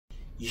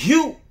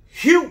You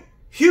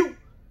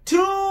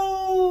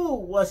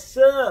too. What's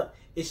up?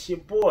 It's your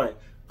boy,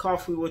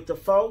 Coffee with the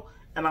Foe,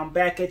 and I'm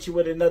back at you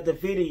with another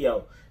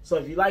video. So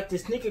if you like the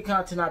sneaker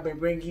content I've been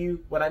bringing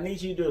you, what I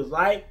need you to do is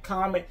like,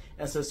 comment,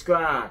 and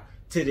subscribe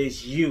to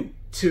this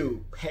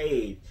YouTube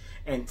page.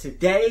 And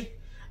today,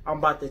 I'm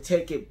about to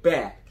take it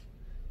back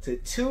to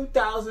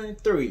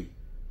 2003,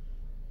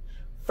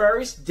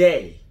 first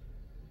day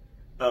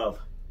of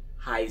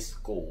high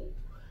school.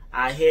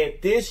 I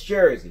had this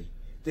jersey.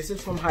 This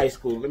is from high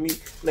school. Let me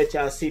let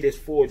y'all see this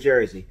full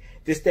jersey.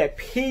 This that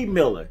P.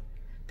 Miller.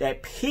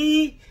 That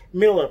P.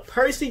 Miller.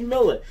 Percy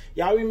Miller.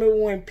 Y'all remember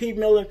when P.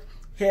 Miller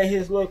had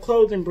his little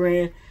clothing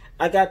brand?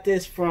 I got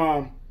this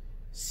from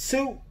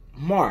Suit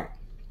Mart.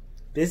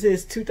 This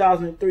is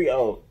 2003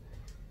 old.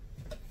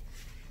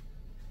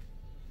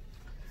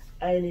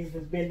 I ain't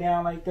even been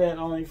down like that. I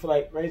don't even feel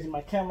like raising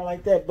my camera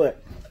like that.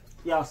 But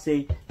y'all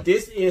see,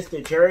 this is the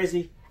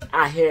jersey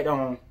I had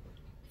on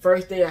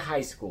first day of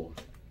high school.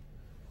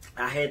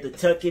 I had to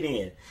tuck it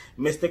in.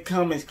 Mr.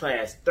 Cummins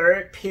class,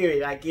 third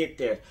period, I get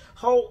there.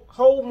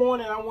 Whole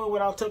morning I went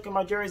without tucking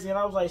my jersey, and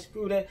I was like,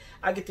 screw that.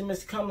 I get to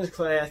Mr. Cummins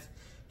class.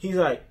 He's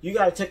like, you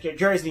got to tuck your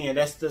jersey in.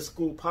 That's the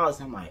school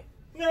policy. I'm like,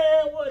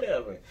 man,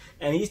 whatever.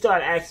 And he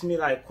started asking me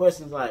like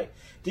questions like,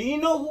 do you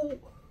know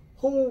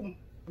who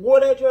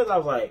wore that jersey? I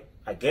was like,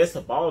 I guess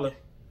a baller.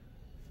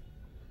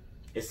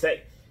 It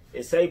say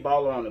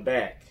baller on the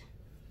back.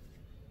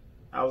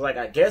 I was like,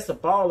 I guess a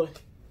baller.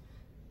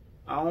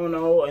 I don't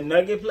know, a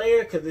Nugget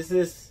player, because this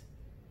is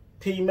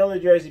P. Miller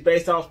jersey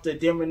based off the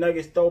Denver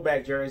Nuggets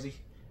throwback jersey.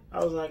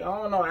 I was like, I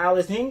don't know,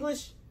 Alice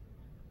English?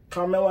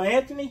 Carmelo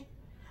Anthony?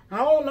 I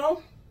don't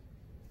know.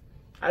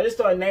 I just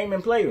started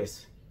naming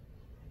players.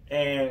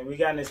 And we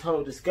got in this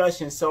whole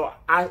discussion. So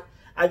I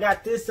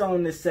got this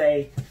on to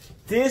say,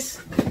 this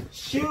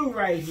shoe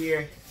right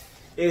here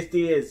is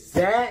the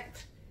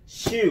exact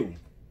shoe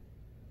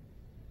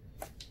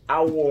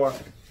I wore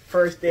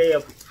first day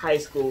of high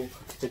school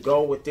to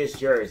go with this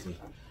jersey.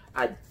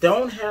 I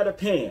don't have the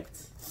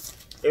pants.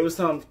 It was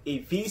some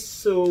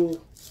Evisu.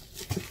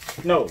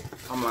 No,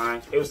 I'm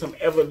lying. It was some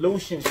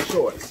Evolution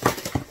shorts.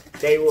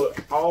 They were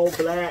all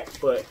black,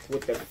 but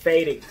with the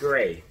faded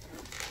gray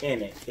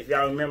in it. If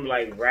y'all remember,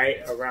 like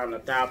right around the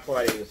thigh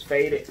part, it was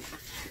faded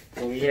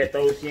when we had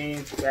those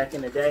jeans back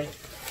in the day.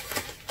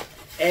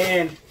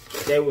 And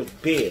they was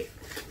big.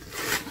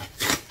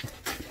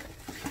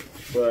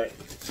 But,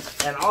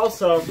 and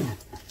also,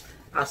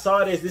 I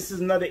saw this. This is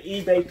another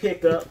eBay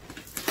pickup,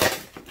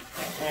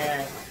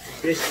 and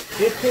this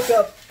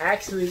pickup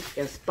actually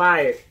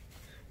inspired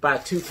by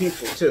two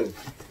people too,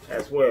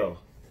 as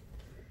well.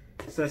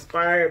 It's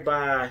inspired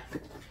by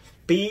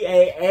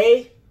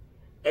B.A.A,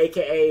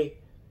 A.K.A.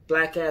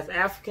 Black Ass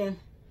African,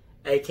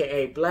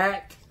 A.K.A.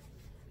 Black,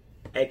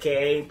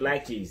 A.K.A.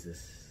 Black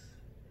Jesus.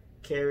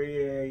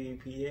 Carrier,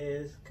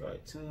 UPS,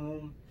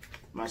 cartoon,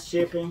 my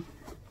shipping.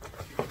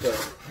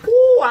 But,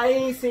 ooh, I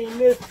ain't seen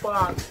this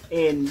box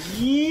in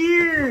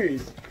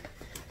years.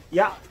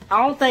 Yeah,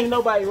 I don't think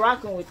nobody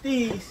rocking with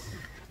these.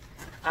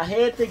 I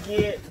had to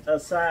get a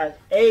size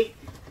 8,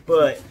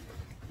 but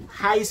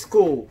high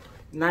school,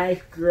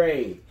 9th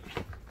grade.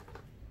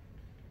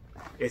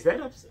 Is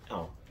that up?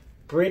 Oh,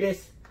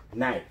 British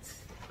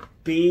Knights,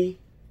 BKs.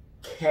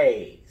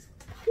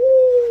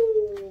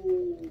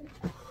 Woo!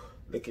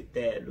 Look at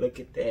that! Look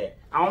at that!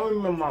 I don't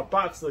remember my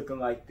box looking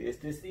like this.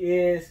 This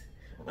is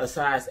a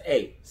size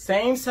 8.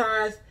 Same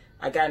size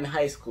I got in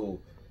high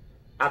school.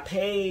 I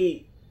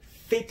paid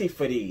 $50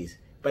 for these,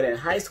 but in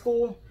high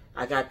school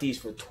I got these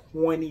for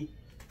 $20.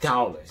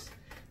 Got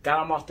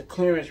them off the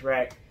clearance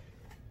rack.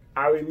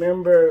 I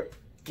remember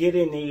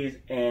getting these,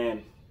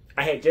 and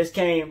I had just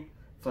came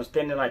from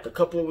spending like a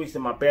couple of weeks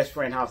in my best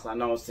friend's house I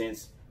know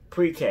since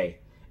pre-K,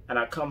 and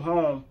I come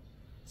home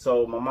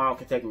so my mom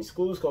could take me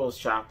school clothes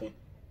shopping,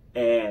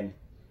 and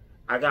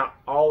I got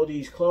all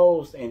these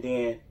clothes, and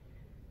then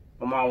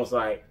my mom was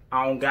like,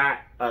 I don't got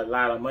a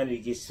lot of money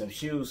to get some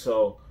shoes,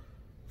 so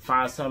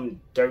find something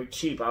dirt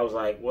cheap. I was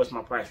like, what's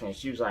my price range?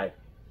 She was like,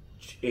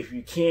 if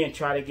you can,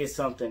 try to get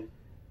something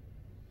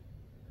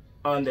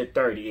under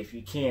 30 if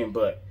you can,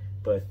 but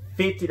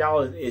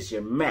 $50 is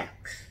your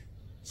max.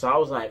 So I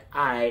was like,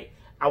 alright.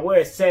 I wear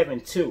a 7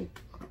 too.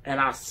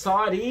 And I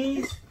saw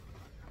these.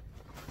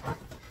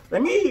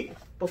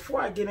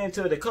 Before I get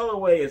into it, the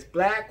colorway is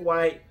black,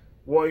 white,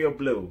 royal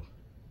blue.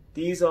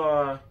 These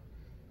are,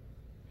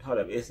 hold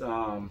up, it's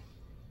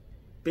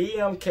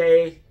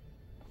BMK,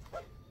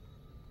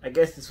 I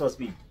guess it's supposed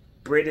to be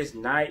British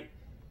Knight,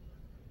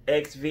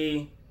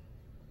 XV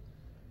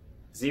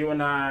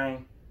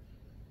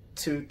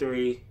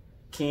 0923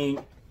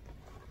 King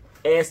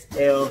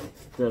SL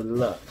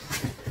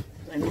Deluxe.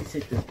 Let me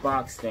take this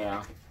box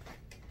down.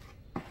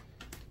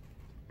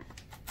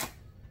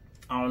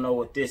 I don't know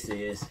what this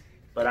is,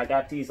 but I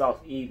got these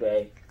off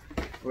eBay.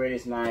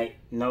 British Knight,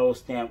 no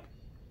stamp,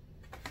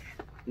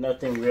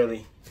 nothing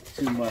really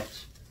too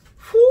much.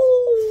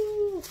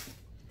 Woo!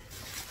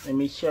 Let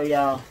me show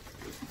y'all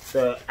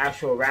the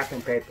actual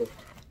wrapping paper.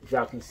 If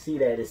y'all can see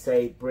that, it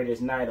say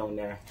British Knight on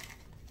there.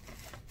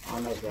 I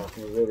don't know if y'all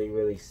can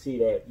really see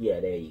that. Yeah,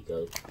 there you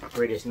go.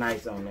 British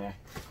Knights on there.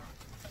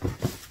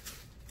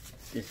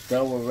 This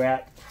double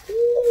wrap.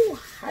 Ooh,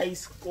 high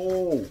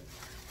school.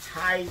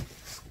 High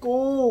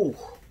school.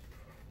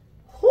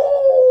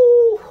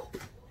 Woo!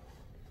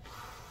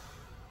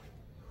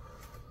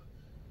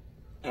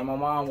 And my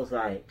mom was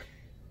like,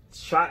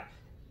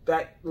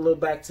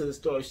 look back to the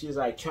store. She was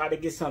like, try to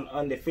get something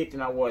under 50,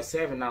 and I wore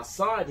 7. I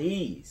saw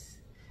these.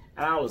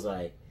 And I was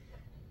like,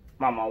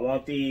 Mom, I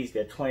want these.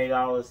 They're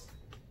 $20.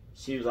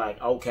 She was like,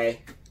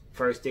 okay.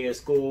 First day of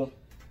school,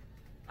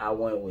 I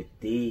went with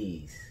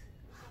these.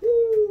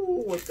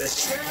 Woo, with the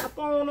strap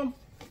on them.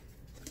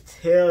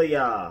 Tell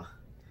y'all.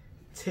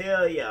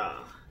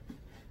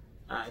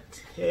 I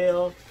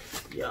tell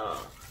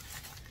y'all.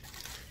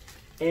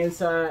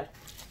 Inside,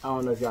 I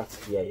don't know if y'all,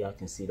 yeah, y'all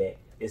can see that.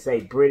 It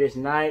say British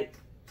Knight.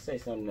 Say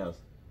something else.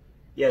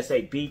 Yeah, it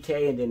say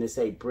BK, and then it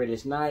say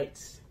British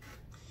Knights.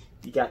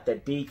 You got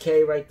that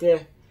BK right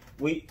there.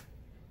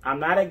 I'm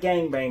not a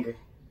gangbanger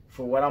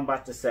for what I'm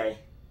about to say,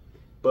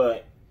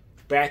 but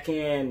back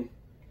in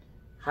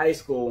high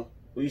school,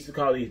 we used to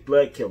call these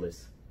blood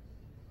killers.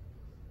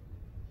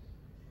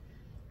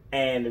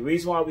 And the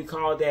reason why we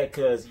called that,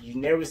 because you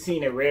never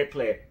seen a red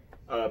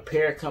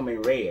pair come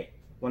in red.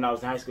 When I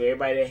was in high school,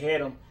 everybody that had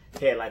them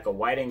had like a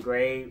white and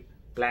gray,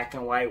 black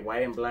and white,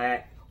 white and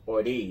black,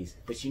 or these.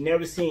 But you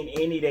never seen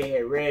any that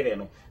had red in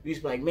them. We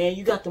used to be like, man,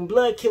 you got them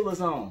blood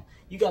killers on.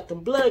 You got them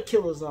blood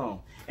killers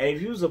on. And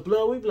if you was a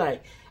blood, we'd be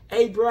like,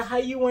 hey, bro, how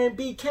you wearing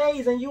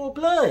BKs and you a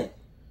blood?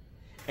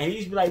 And he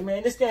used to be like,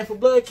 man, this stands for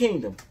Blood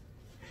Kingdom.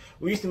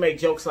 We used to make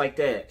jokes like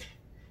that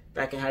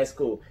back in high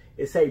school.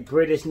 It say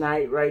British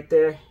Knight right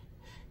there.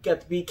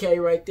 Got the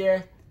BK right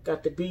there.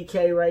 Got the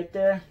BK right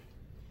there.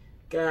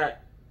 Got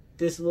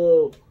this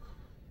little,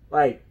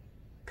 like,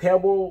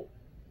 pebble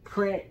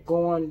print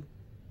going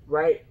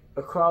right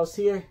across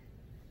here.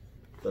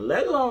 The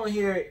leather on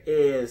here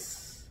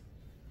is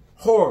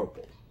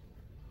horrible.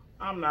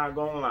 I'm not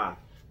gonna lie.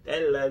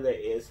 That leather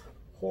is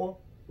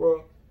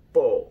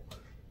horrible.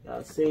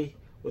 Y'all see?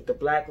 With the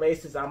black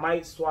laces, I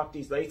might swap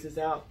these laces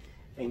out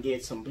and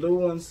get some blue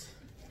ones.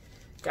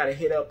 Gotta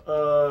hit up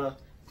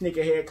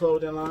Sneakerhead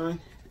Clothing Line.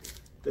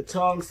 The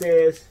tongue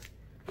says,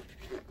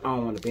 I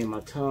don't want to bend my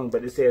tongue,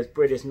 but it says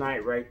British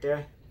Knight right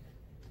there.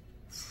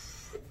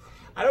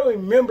 I don't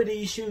remember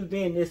these shoes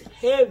being this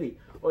heavy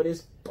or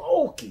this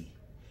bulky.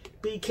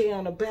 BK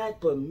on the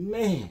back, but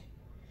man,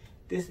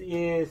 this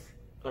is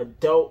a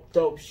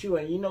dope shoe.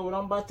 And you know what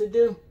I'm about to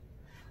do?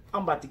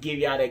 I'm about to give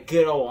y'all that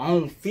good old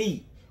on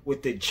feet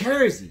with the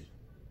jersey.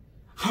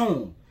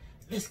 Home.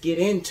 Let's get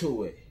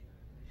into it.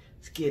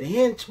 Let's get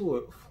into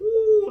it.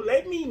 Woo,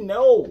 let me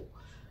know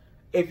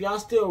if y'all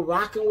still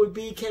rocking with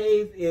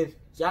BKs. If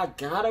y'all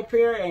got a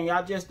pair and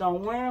y'all just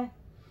don't wear them,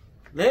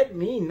 let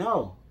me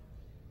know.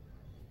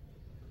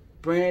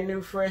 Brand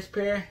new fresh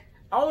pair.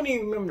 I don't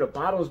even remember the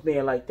bottoms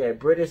being like that.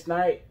 British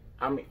Knight.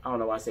 I don't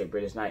know why I say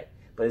British Knight,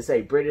 but it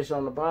say British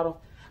on the bottom.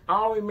 I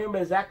don't remember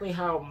exactly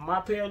how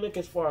my pair looked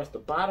as far as the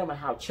bottom and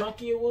how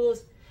chunky it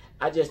was.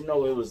 I just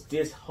know it was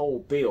this whole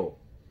build.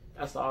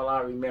 That's all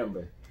I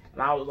remember.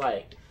 And I was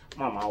like,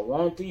 Mom, I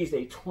want these.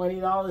 They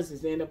 $20.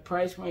 Is in the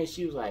price range.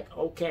 She was like,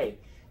 okay,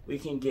 we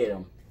can get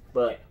them.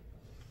 But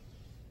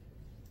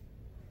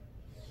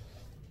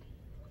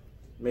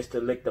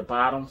Mr. Lick the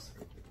Bottoms,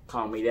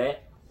 call me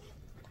that.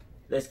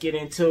 Let's get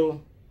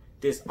into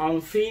this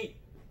on feet.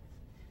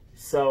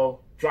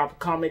 So drop a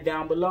comment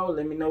down below.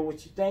 Let me know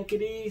what you think of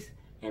these.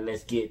 And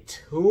let's get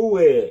to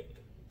it.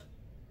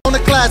 On the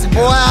classic,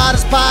 boy,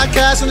 hottest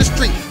podcast on the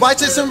street.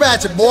 Righteous and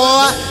ratchet,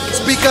 boy.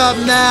 Speak up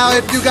now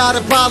if you got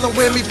a problem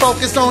with me.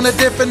 Focus on a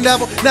different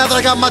level. Now that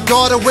I got my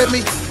daughter with me.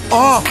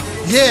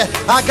 Yeah,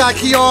 I got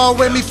Kiara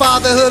with me.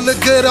 Fatherhood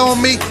look good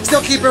on me.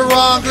 Still keep it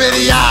raw and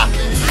gritty,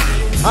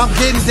 I'm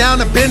getting down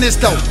to business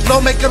though. Flow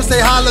make them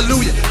say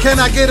hallelujah. Can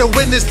I get a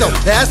witness though?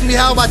 They asked me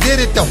how I did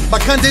it though. My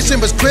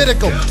condition was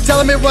critical. Tell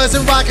them it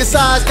wasn't rocket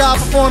science. God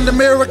performed a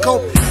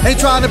miracle. Ain't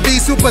trying to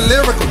be super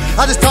lyrical.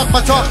 I just talk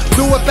my talk.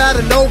 Do it out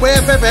of nowhere.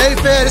 If ever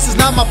ain't fair, this is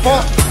not my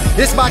fault.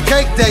 It's my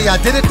cake day. I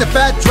did it the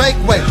Fat Drake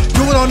way.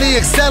 Do it on the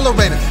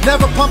accelerator.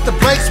 Never pump the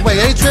brakes way.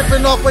 Ain't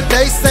tripping off what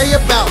they say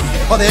about me.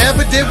 All they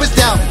ever did was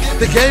doubt.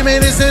 The game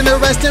ain't as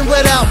interesting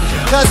without me.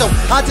 Cause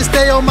I just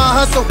stay on my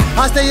hustle.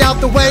 I stay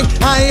out the way.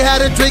 I ain't had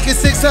a drink in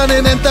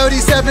 637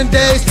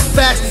 days.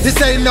 Facts, this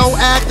ain't no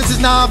act. This is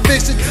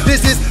non-fiction.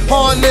 This is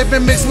hard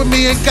living mixed with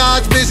me and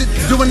God's vision.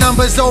 Doing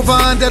numbers over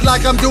under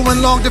like I'm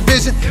doing long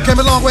division. Came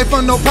a long way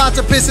from no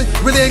pots of pissing.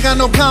 Really ain't got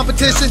no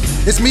competition.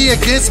 It's me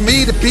against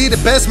me to be the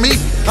best me.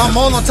 I'm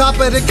all on top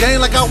of the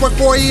game like I work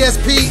for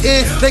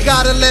ESPN. They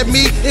gotta let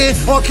me in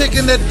on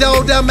kicking the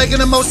dough down, making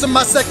the most of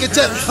my second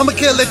chance. I'ma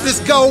kill if this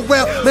go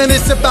well. Man,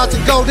 it's about to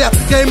go down.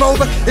 Game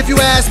over if you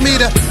ask me.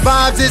 The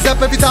vibes is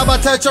up every time I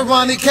touch a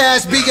Ronnie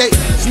Cash B-Gate.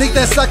 Sneak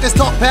that suckers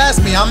talk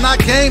past me. I'm not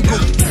game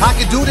goofy. I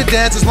can do the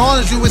dance as long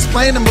as you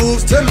explain the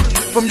moves to me.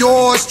 From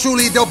yours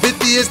truly, though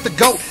 50 is the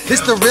GOAT.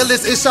 It's the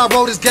realest ish I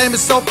wrote. This game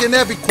is soaking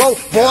every quote.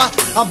 Boy,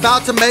 I'm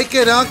about to make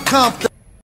it uncomfortable.